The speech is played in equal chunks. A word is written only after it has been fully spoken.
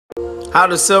How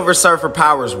the Silver Surfer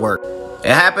powers work.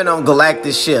 It happened on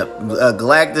Galactus' ship.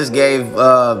 Galactus gave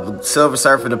Silver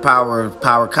Surfer the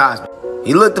power cosmic.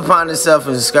 He looked upon himself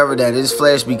and discovered that his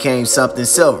flesh became something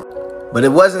silver. But it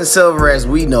wasn't silver as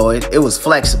we know it, it was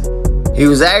flexible. He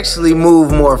was actually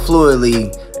moved more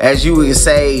fluidly, as you would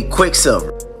say,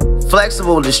 quicksilver.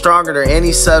 Flexible to stronger than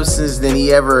any substance than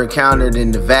he ever encountered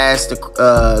in the vast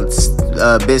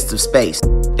abyss of space.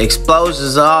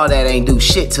 Explosions and all that ain't do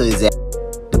shit to his ass.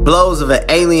 The blows of an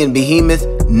alien behemoth,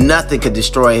 nothing could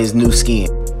destroy his new skin.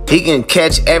 He can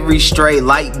catch every stray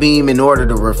light beam in order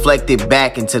to reflect it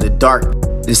back into the dark.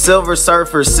 The Silver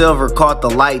Surfer's silver caught the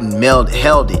light and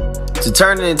held it to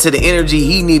turn it into the energy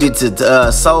he needed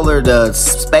to solar the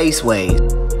space waves.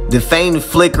 The faint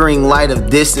flickering light of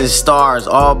distant stars,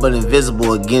 all but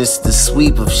invisible against the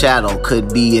sweep of shadow,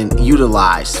 could be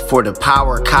utilized for the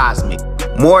power cosmic.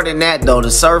 More than that though,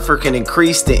 the Surfer can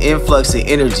increase the influx of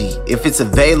energy if it's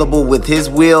available with his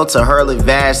will to hurl a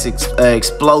vast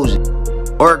explosion,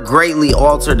 or greatly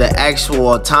alter the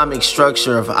actual atomic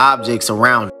structure of objects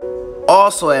around him.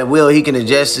 Also at will, he can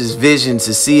adjust his vision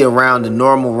to see around the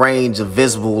normal range of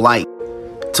visible light,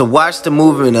 to watch the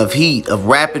movement of heat, of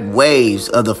rapid waves,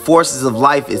 of the forces of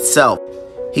life itself.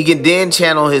 He can then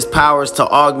channel his powers to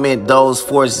augment those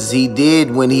forces. He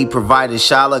did when he provided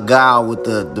Shala Gal with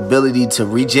the ability to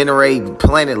regenerate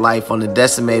planet life on a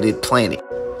decimated planet.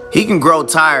 He can grow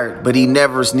tired, but he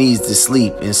never needs to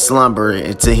sleep, and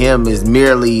slumber to him is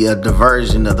merely a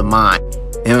diversion of the mind.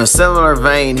 In a similar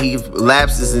vein, he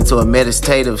lapses into a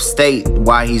meditative state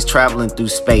while he's traveling through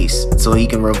space, so he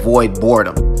can avoid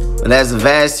boredom. But as a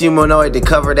vast humanoid to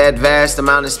cover that vast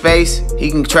amount of space, he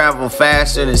can travel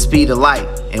faster than the speed of light,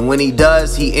 and when he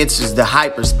does, he enters the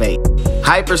hyperspace.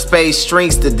 Hyperspace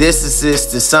shrinks the distances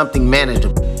to something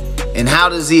manageable. And how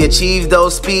does he achieve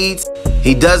those speeds?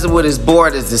 He does it with his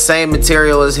board as the same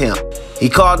material as him. He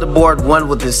called the board one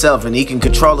with himself, and he can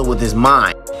control it with his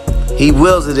mind. He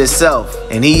wills it himself,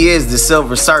 and he is the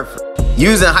Silver Surfer.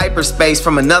 Using hyperspace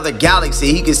from another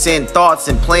galaxy, he can send thoughts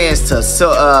and plans to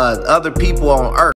other people on Earth.